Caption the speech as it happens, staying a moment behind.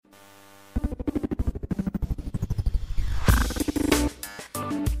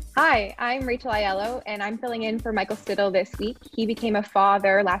Hi, I'm Rachel Aiello, and I'm filling in for Michael Stittle this week. He became a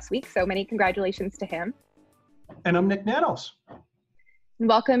father last week, so many congratulations to him. And I'm Nick Nanos.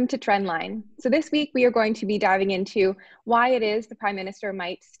 Welcome to Trendline. So this week we are going to be diving into why it is the Prime Minister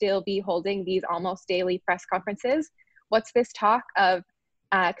might still be holding these almost daily press conferences. What's this talk of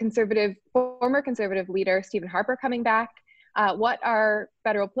former Conservative leader Stephen Harper coming back? What are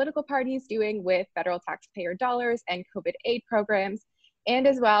federal political parties doing with federal taxpayer dollars and COVID aid programs? And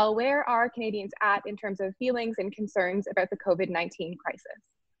as well, where are Canadians at in terms of feelings and concerns about the COVID-19 crisis?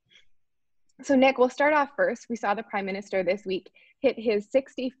 So Nick, we'll start off first. We saw the Prime Minister this week hit his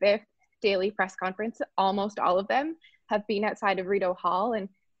 65th daily press conference. Almost all of them have been outside of Rideau Hall. And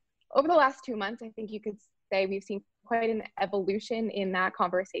over the last 2 months, I think you could say we've seen quite an evolution in that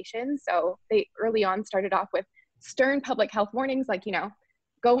conversation. So they early on started off with stern public health warnings like,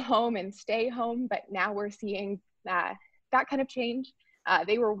 go home and stay home. But now we're seeing that kind of change.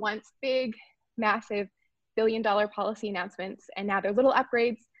 They were once big, massive billion-dollar policy announcements, and now they're little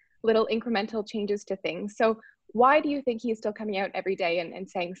upgrades, little incremental changes to things. So why do you think he's still coming out every day and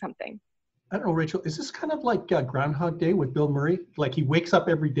saying something? I don't know, Rachel, is this kind of like Groundhog Day with Bill Murray? Like he wakes up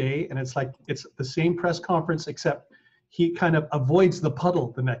every day and it's like it's the same press conference, except he kind of avoids the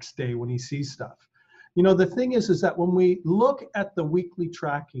puddle the next day when he sees stuff. The thing is that when we look at the weekly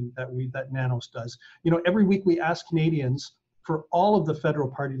tracking that Nanos does, every week we ask Canadians, for all of the federal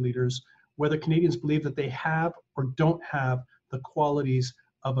party leaders, whether Canadians believe that they have or don't have the qualities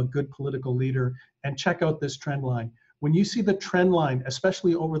of a good political leader, and check out this trend line. When you see the trend line,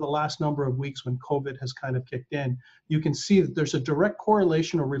 especially over the last number of weeks when COVID has kind of kicked in, you can see that there's a direct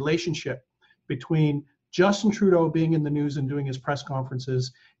correlation or relationship between Justin Trudeau being in the news and doing his press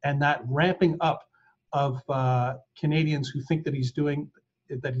conferences and that ramping up of Canadians who think that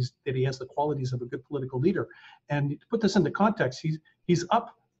that he has the qualities of a good political leader. And to put this into context, he's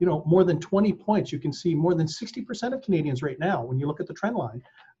up more than 20 points. You can see more than 60% of Canadians right now, when you look at the trend line,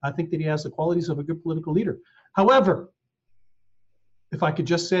 I think that he has the qualities of a good political leader. However, if I could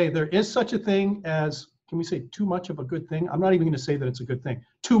just say, there is such a thing as, can we say too much of a good thing? I'm not even going to say that it's a good thing.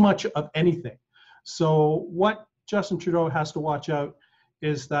 Too much of anything. So what Justin Trudeau has to watch out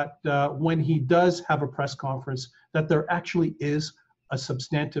is that when he does have a press conference, that there actually is a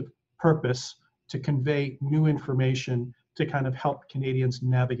substantive purpose to convey new information to kind of help Canadians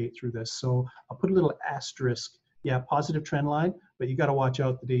navigate through this. So I'll put a little asterisk. Yeah, positive trend line, but you got to watch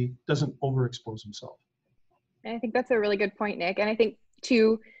out that he doesn't overexpose himself. And I think that's a really good point, Nick. And I think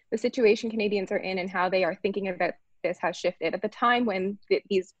too, the situation Canadians are in and how they are thinking about this has shifted. At the time when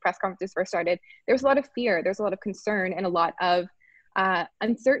these press conferences first started, there was a lot of fear, there's a lot of concern, and a lot of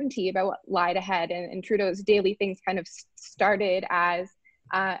uncertainty about what lied ahead. And Trudeau's daily things kind of started as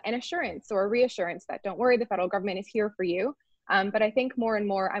an assurance or a reassurance that don't worry, the federal government is here for you. But I think more and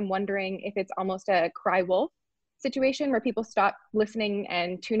more, I'm wondering if it's almost a cry wolf situation where people stop listening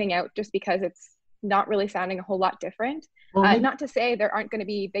and tuning out just because it's not really sounding a whole lot different. Well, not to say there aren't going to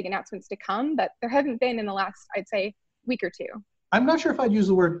be big announcements to come, but there haven't been in the last, I'd say, week or two. I'm not sure if I'd use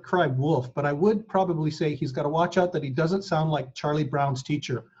the word cry wolf, but I would probably say he's got to watch out that he doesn't sound like Charlie Brown's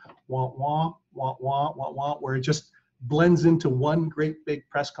teacher, wah, wah, wah, wah, wah, wah, where it just blends into one great big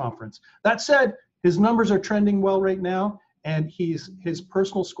press conference. That said, his numbers are trending well right now, and his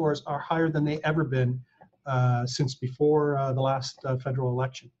personal scores are higher than they ever been since before the last federal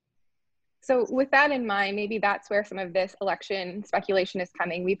election. So with that in mind, maybe that's where some of this election speculation is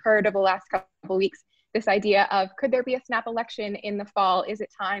coming. We've heard over the last couple of weeks this idea of, could there be a snap election in the fall? Is it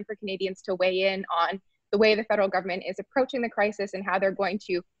time for Canadians to weigh in on the way the federal government is approaching the crisis and how they're going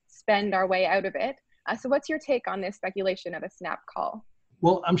to spend our way out of it? So what's your take on this speculation of a snap call?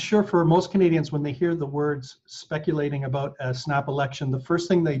 Well, I'm sure for most Canadians, when they hear the words speculating about a snap election, the first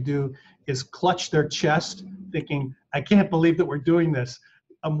thing they do is clutch their chest, thinking, I can't believe that we're doing this.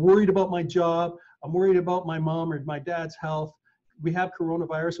 I'm worried about my job. I'm worried about my mom or my dad's health. We have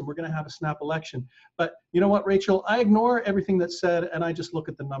coronavirus and we're going to have a snap election. But you know what, Rachel? I ignore everything that's said and I just look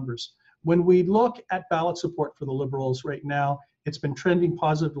at the numbers. When we look at ballot support for the Liberals right now, it's been trending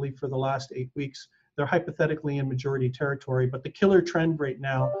positively for the last 8 weeks. They're hypothetically in majority territory, but the killer trend right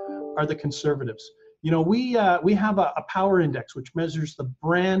now are the Conservatives. We have a power index which measures the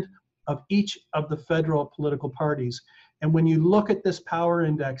brand of each of the federal political parties. And when you look at this power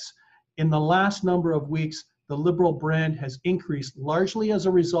index, in the last number of weeks, the Liberal brand has increased largely as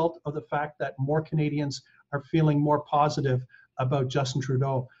a result of the fact that more Canadians are feeling more positive about Justin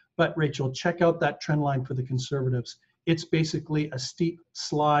Trudeau. But Rachel, check out that trend line for the Conservatives. It's basically a steep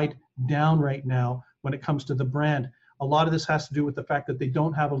slide down right now when it comes to the brand. A lot of this has to do with the fact that they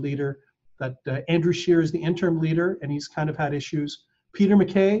don't have a leader, that Andrew Scheer is the interim leader, and he's kind of had issues. Peter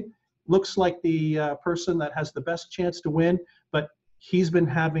MacKay looks like the person that has the best chance to win, but he's been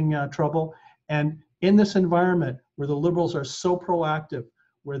having trouble. And in this environment where the Liberals are so proactive,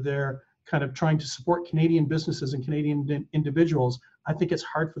 where they're kind of trying to support Canadian businesses and Canadian individuals, I think it's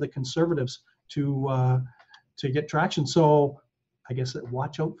hard for the Conservatives to get traction. So I guess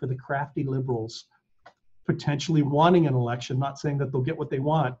watch out for the crafty Liberals potentially wanting an election, not saying that they'll get what they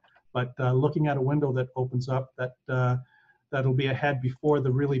want, but looking at a window that opens up that'll be ahead before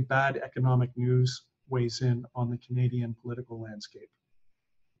the really bad economic news weighs in on the Canadian political landscape.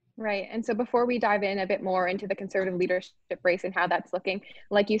 Right. And so before we dive in a bit more into the Conservative leadership race and how that's looking,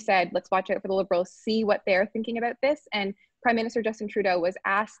 like you said, let's watch out for the Liberals, see what they're thinking about this. And Prime Minister Justin Trudeau was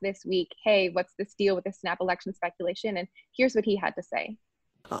asked this week, hey, what's this deal with the snap election speculation? And here's what he had to say.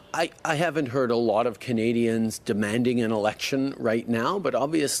 I haven't heard a lot of Canadians demanding an election right now, but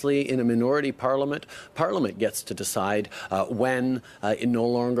obviously in a minority parliament, Parliament gets to decide when it no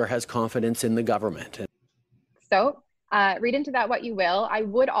longer has confidence in the government. So read into that what you will. I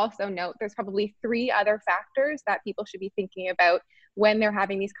would also note there's probably 3 other factors that people should be thinking about when they're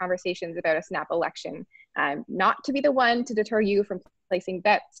having these conversations about a snap election. Not to be the one to deter you from placing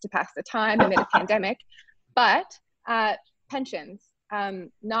bets to pass the time amid a pandemic, but pensions.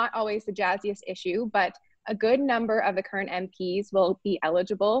 Not always the jazziest issue, but a good number of the current MPs will be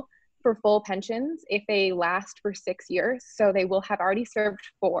eligible for full pensions if they last for 6 years. So they will have already served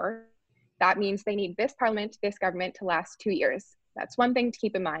 4. That means they need this parliament, this government to last 2 years. That's one thing to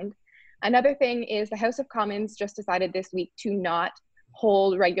keep in mind. Another thing is the House of Commons just decided this week to not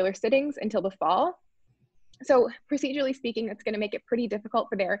hold regular sittings until the fall. So procedurally speaking, it's going to make it pretty difficult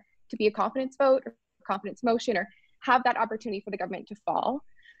for there to be a confidence vote or confidence motion or have that opportunity for the government to fall.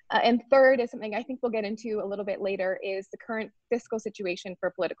 And third is something I think we'll get into a little bit later is the current fiscal situation for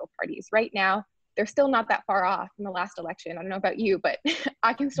political parties. Right now, they're still not that far off from the last election. I don't know about you, but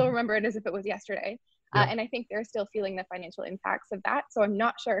I can still remember it as if it was yesterday. Yeah. And I think they're still feeling the financial impacts of that. So I'm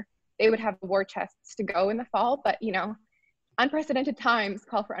not sure they would have war chests to go in the fall, but you know, unprecedented times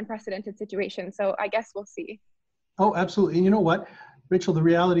call for unprecedented situations. So I guess we'll see. Oh, absolutely. And you know what, Rachel, the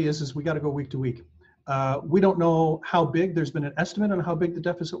reality is we got to go week to week. We don't know how big. There's been an estimate on how big the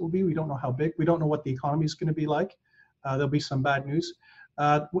deficit will be. We don't know how big. We don't know what the economy is going to be like. There'll be some bad news.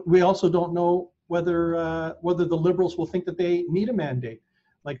 We also don't know whether the Liberals will think that they need a mandate.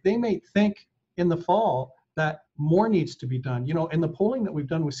 Like they may think in the fall that more needs to be done. You know, in the polling that we've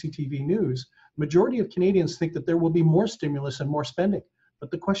done with CTV News, majority of Canadians think that there will be more stimulus and more spending.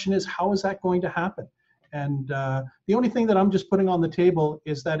 But the question is, how is that going to happen? And the only thing that I'm just putting on the table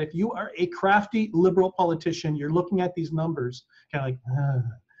is that if you are a crafty Liberal politician, you're looking at these numbers, kind of like,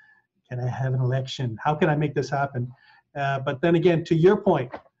 can I have an election? How can I make this happen? But then again, to your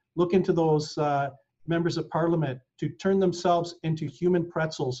point, look into those members of Parliament to turn themselves into human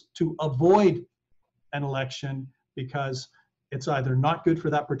pretzels to avoid an election because it's either not good for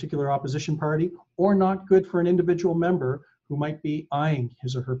that particular opposition party or not good for an individual member who might be eyeing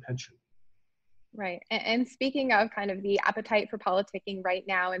his or her pension. Right. And speaking of kind of the appetite for politicking right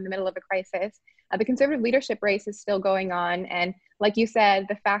now in the middle of a crisis, the Conservative leadership race is still going on. And like you said,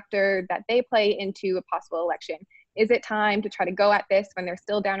 the factor that they play into a possible election. Is it time to try to go at this when they're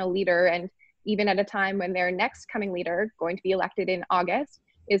still down a leader and even at a time when their next coming leader, going to be elected in August,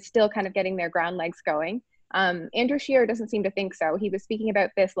 is still kind of getting their ground legs going? Andrew Scheer doesn't seem to think so. He was speaking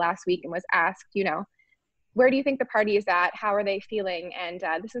about this last week and was asked, you know, where do you think the party is at? How are they feeling? And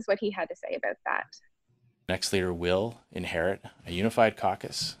this is what he had to say about that. Next leader will inherit a unified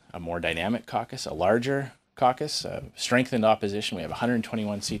caucus, a more dynamic caucus, a larger caucus, a strengthened opposition. We have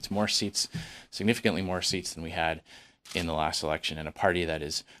 121 seats, more seats, significantly more seats than we had in the last election, and a party that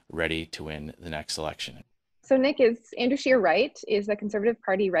is ready to win the next election. So Nick, is Andrew Scheer right? Is the Conservative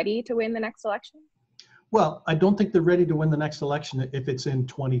Party ready to win the next election? Well, I don't think they're ready to win the next election if it's in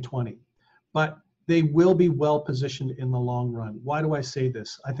 2020, but they will be well positioned in the long run. Why do I say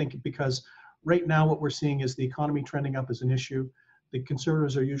this? I think because right now what we're seeing is the economy trending up as an issue. The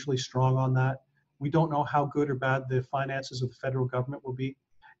Conservatives are usually strong on that. We don't know how good or bad the finances of the federal government will be.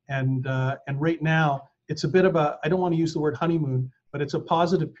 And right now, it's a bit of a, I don't want to use the word honeymoon, but it's a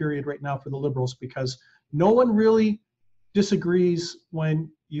positive period right now for the Liberals because no one really disagrees when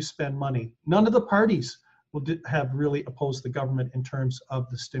you spend money. None of the parties will have really opposed the government in terms of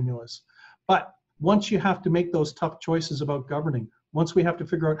the stimulus. But once you have to make those tough choices about governing, once we have to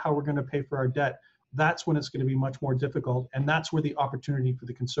figure out how we're going to pay for our debt, that's when it's going to be much more difficult. And that's where the opportunity for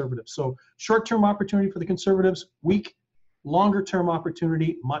the Conservatives. So short-term opportunity for the Conservatives, weak. Longer-term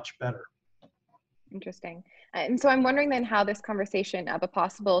opportunity, much better. Interesting. And so I'm wondering then how this conversation of a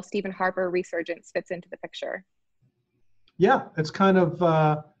possible Stephen Harper resurgence fits into the picture. Yeah, it's kind of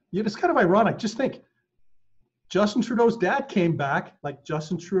ironic. Just think, Justin Trudeau's dad came back, like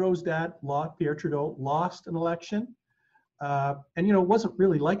Justin Trudeau's dad, Pierre Trudeau, lost an election, and wasn't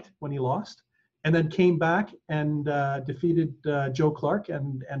really liked when he lost, and then came back and defeated Joe Clark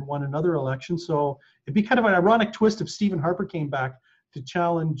and won another election. So it'd be kind of an ironic twist if Stephen Harper came back to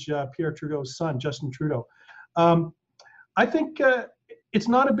challenge Pierre Trudeau's son, Justin Trudeau. I think it's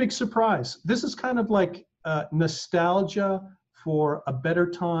not a big surprise. This is kind of like nostalgia for a better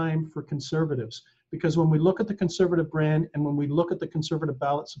time for Conservatives. Because when we look at the Conservative brand and when we look at the Conservative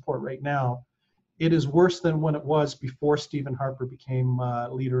ballot support right now, it is worse than when it was before Stephen Harper became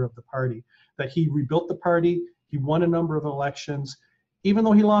leader of the party. That he rebuilt the party, he won a number of elections. Even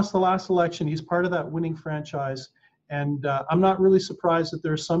though he lost the last election, he's part of that winning franchise. And I'm not really surprised that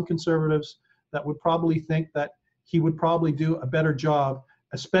there are some Conservatives that would probably think that he would probably do a better job,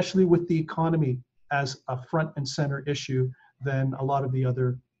 especially with the economy as a front and center issue, than a lot of the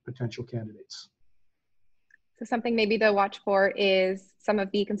other potential candidates. So something maybe to watch for is some of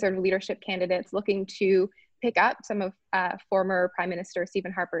the Conservative leadership candidates looking to pick up some of former Prime Minister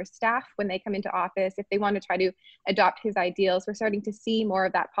Stephen Harper's staff when they come into office. If they want to try to adopt his ideals, we're starting to see more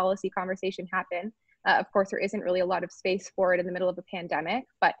of that policy conversation happen. Of course, there isn't really a lot of space for it in the middle of a pandemic,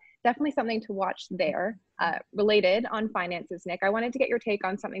 but definitely something to watch there. Related on finances, Nick, I wanted to get your take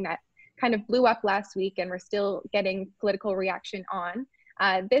on something that kind of blew up last week and we're still getting political reaction on.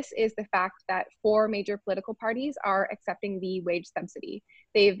 This is the fact that 4 major political parties are accepting the wage subsidy.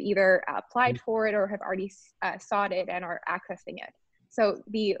 They've either applied for it or have already sought it and are accessing it. So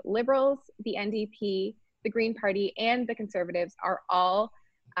the Liberals, the NDP, the Green Party, and the Conservatives are all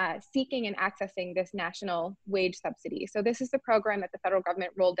seeking and accessing this national wage subsidy. So this is the program that the federal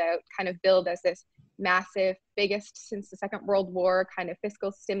government rolled out, kind of billed as this massive, biggest since the Second World War kind of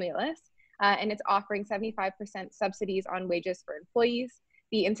fiscal stimulus. And it's offering 75% subsidies on wages for employees.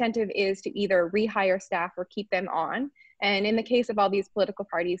 The incentive is to either rehire staff or keep them on. And in the case of all these political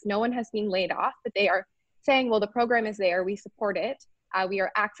parties, no one has been laid off, but they are saying, well, the program is there, we support it, we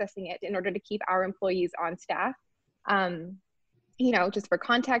are accessing it in order to keep our employees on staff. Just for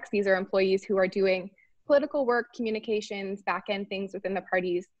context, these are employees who are doing political work, communications, back-end things within the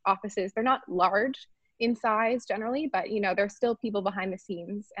party's offices. They're not large in size generally, but there's still people behind the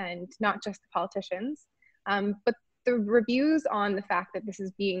scenes and not just the politicians. But the reviews on the fact that this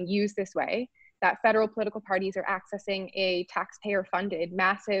is being used this way, that federal political parties are accessing a taxpayer-funded,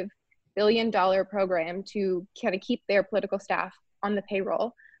 massive billion-dollar program to kind of keep their political staff on the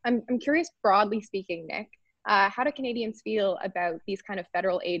payroll. I'm curious, broadly speaking, Nick, how do Canadians feel about these kind of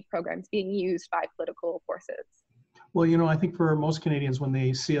federal aid programs being used by political forces? Well, I think for most Canadians, when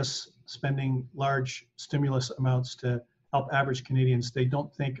they see us spending large stimulus amounts to help average Canadians, they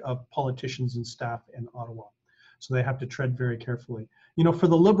don't think of politicians and staff in Ottawa. So they have to tread very carefully. For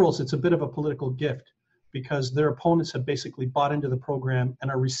the Liberals, it's a bit of a political gift because their opponents have basically bought into the program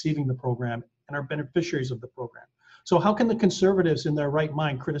and are receiving the program and are beneficiaries of the program. So how can the Conservatives in their right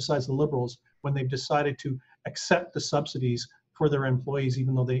mind criticize the Liberals when they've decided to accept the subsidies for their employees,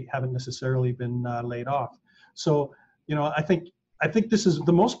 even though they haven't necessarily been laid off? So, I think this is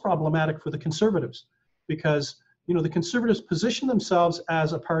the most problematic for the Conservatives because, the Conservatives position themselves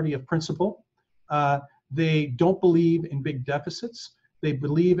as a party of principle. They don't believe in big deficits. They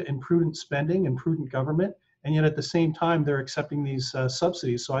believe in prudent spending and prudent government, and yet at the same time, they're accepting these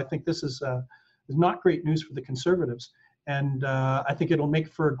subsidies. So I think this is not great news for the Conservatives, and I think it'll make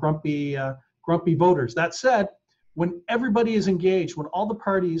for grumpy voters. That said, when everybody is engaged, when all the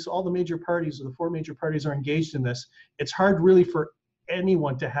parties, all the major parties, or the 4 major parties are engaged in this, it's hard really for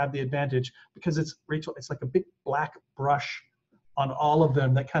anyone to have the advantage because it's like a big black brush on all of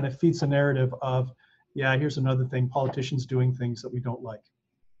them that kind of feeds the narrative of, yeah, here's another thing, politicians doing things that we don't like.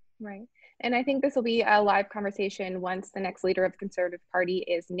 Right. And I think this will be a live conversation once the next leader of the Conservative Party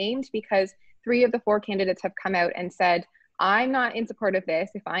is named, because 3 of the 4 candidates have come out and said, I'm not in support of this.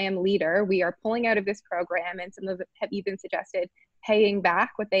 If I am leader, we are pulling out of this program. And some of them have even suggested paying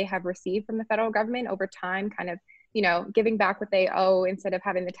back what they have received from the federal government over time, kind of, giving back what they owe instead of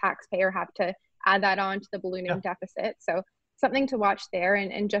having the taxpayer have to add that on to the ballooning deficit. So something to watch there.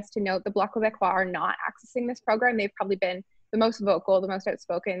 And just to note, the Bloc Québécois are not accessing this program. They've probably been the most vocal, the most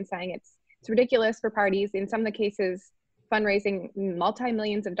outspoken, saying it's ridiculous for parties, in some of the cases, fundraising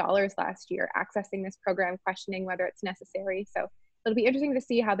multi-millions of dollars last year, accessing this program, questioning whether it's necessary. So it'll be interesting to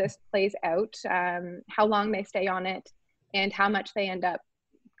see how this plays out, how long they stay on it, and how much they end up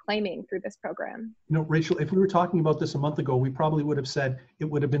claiming through this program. Rachel, if we were talking about this a month ago, we probably would have said it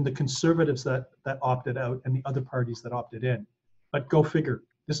would have been the Conservatives that opted out and the other parties that opted in. But go figure.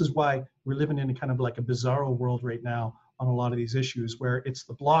 This is why we're living in a kind of like a bizarro world right now on a lot of these issues, where it's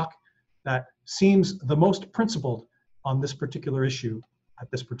the bloc that seems the most principled on this particular issue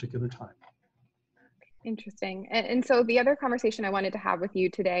at this particular time. Interesting. And so the other conversation I wanted to have with you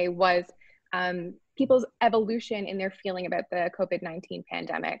today was people's evolution in their feeling about the COVID-19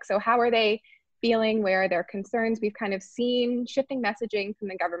 pandemic. So how are they feeling? Where are their concerns? We've kind of seen shifting messaging from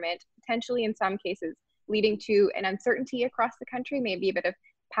the government, potentially in some cases leading to an uncertainty across the country, maybe a bit of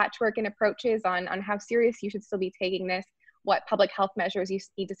patchwork in approaches on how serious you should still be taking this, what public health measures you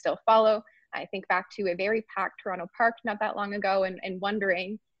need to still follow. I think back to a very packed Toronto park not that long ago and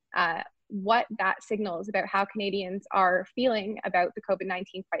wondering what that signals about how Canadians are feeling about the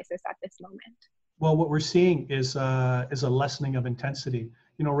COVID-19 crisis at this moment. Well, what we're seeing is a lessening of intensity.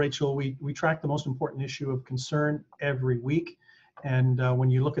 You know, Rachel, we track the most important issue of concern every week. And when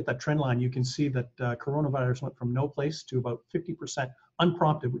you look at that trend line, you can see that coronavirus went from no place to about 50%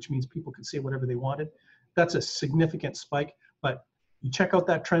 unprompted, which means people could say whatever they wanted. That's a significant spike. But you check out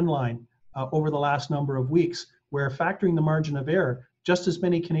that trend line over the last number of weeks, where factoring the margin of error, just as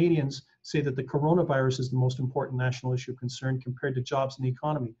many Canadians say that the coronavirus is the most important national issue of concern compared to jobs and the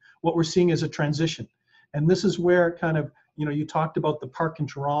economy. What we're seeing is a transition. And this is where kind of, you know, you talked about the park in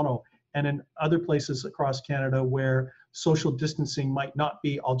Toronto and in other places across Canada where social distancing might not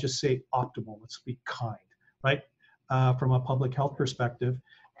be, I'll just say, optimal. Let's be kind, right? From a public health perspective.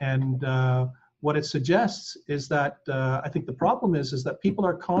 And what it suggests is that I think the problem is that people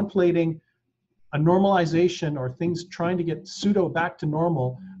are conflating a normalization or things trying to get pseudo back to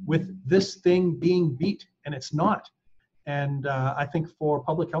normal with this thing being beat, and it's not. And I think for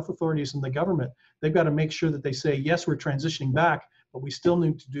public health authorities and the government, they've got to make sure that they say, yes, we're transitioning back, but we still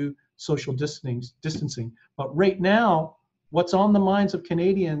need to do social distancing. But right now, what's on the minds of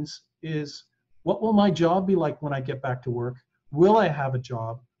Canadians is, what will my job be like when I get back to work? Will I have a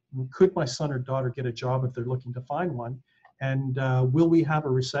job? Could my son or daughter get a job if they're looking to find one? And will we have a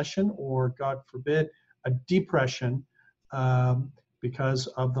recession or, God forbid, a depression because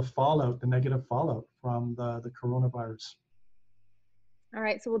of the fallout, the negative fallout from the coronavirus? All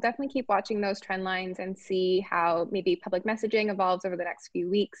right, so we'll definitely keep watching those trend lines and see how maybe public messaging evolves over the next few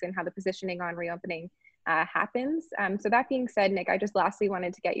weeks and how the positioning on reopening happens. So that being said, Nick, I just lastly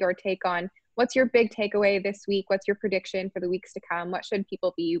wanted to get your take on what's your big takeaway this week? What's your prediction for the weeks to come? What should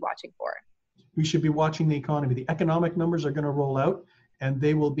people be watching for? We should be watching the economy. The economic numbers are going to roll out, and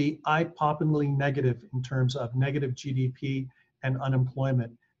they will be eye-poppingly negative in terms of negative GDP and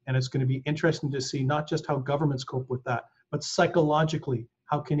unemployment. And it's going to be interesting to see not just how governments cope with that, but psychologically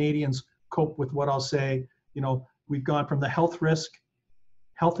how Canadians cope with what I'll say, you know, we've gone from the health risk,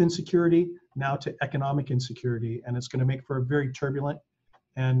 health insecurity, now to economic insecurity. And it's going to make for a very turbulent,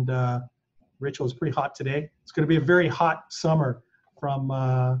 and Rachel, it's pretty hot today. It's going to be a very hot summer from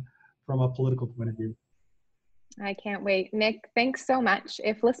a political point of view. I can't wait. Nick, thanks so much.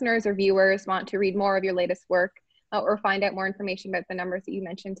 If listeners or viewers want to read more of your latest work or find out more information about the numbers that you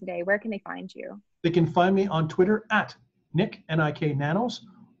mentioned today, where can they find you? They can find me on Twitter at Nick, N-I-K, Nanos,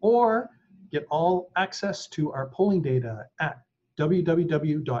 or get all access to our polling data at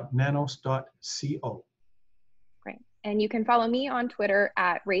www.nanos.co. Great. And you can follow me on Twitter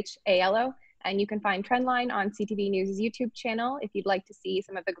at RachALO. And you can find Trendline on CTV News' YouTube channel if you'd like to see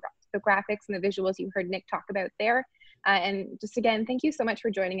some of the graphics and the visuals you heard Nick talk about there. And just again, thank you so much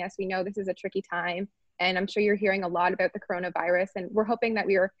for joining us. We know this is a tricky time, and I'm sure you're hearing a lot about the coronavirus, and we're hoping that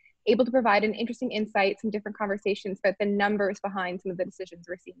we are able to provide an interesting insight, some different conversations about the numbers behind some of the decisions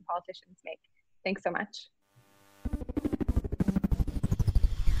we're seeing politicians make. Thanks so much.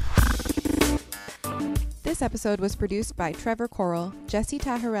 This episode was produced by Trevor Correll, Jesse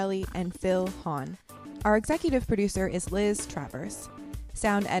Taharelli, and Phil Hahn. Our executive producer is Liz Travers.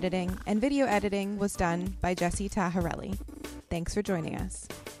 Sound editing and video editing was done by Jesse Taharelli. Thanks for joining us.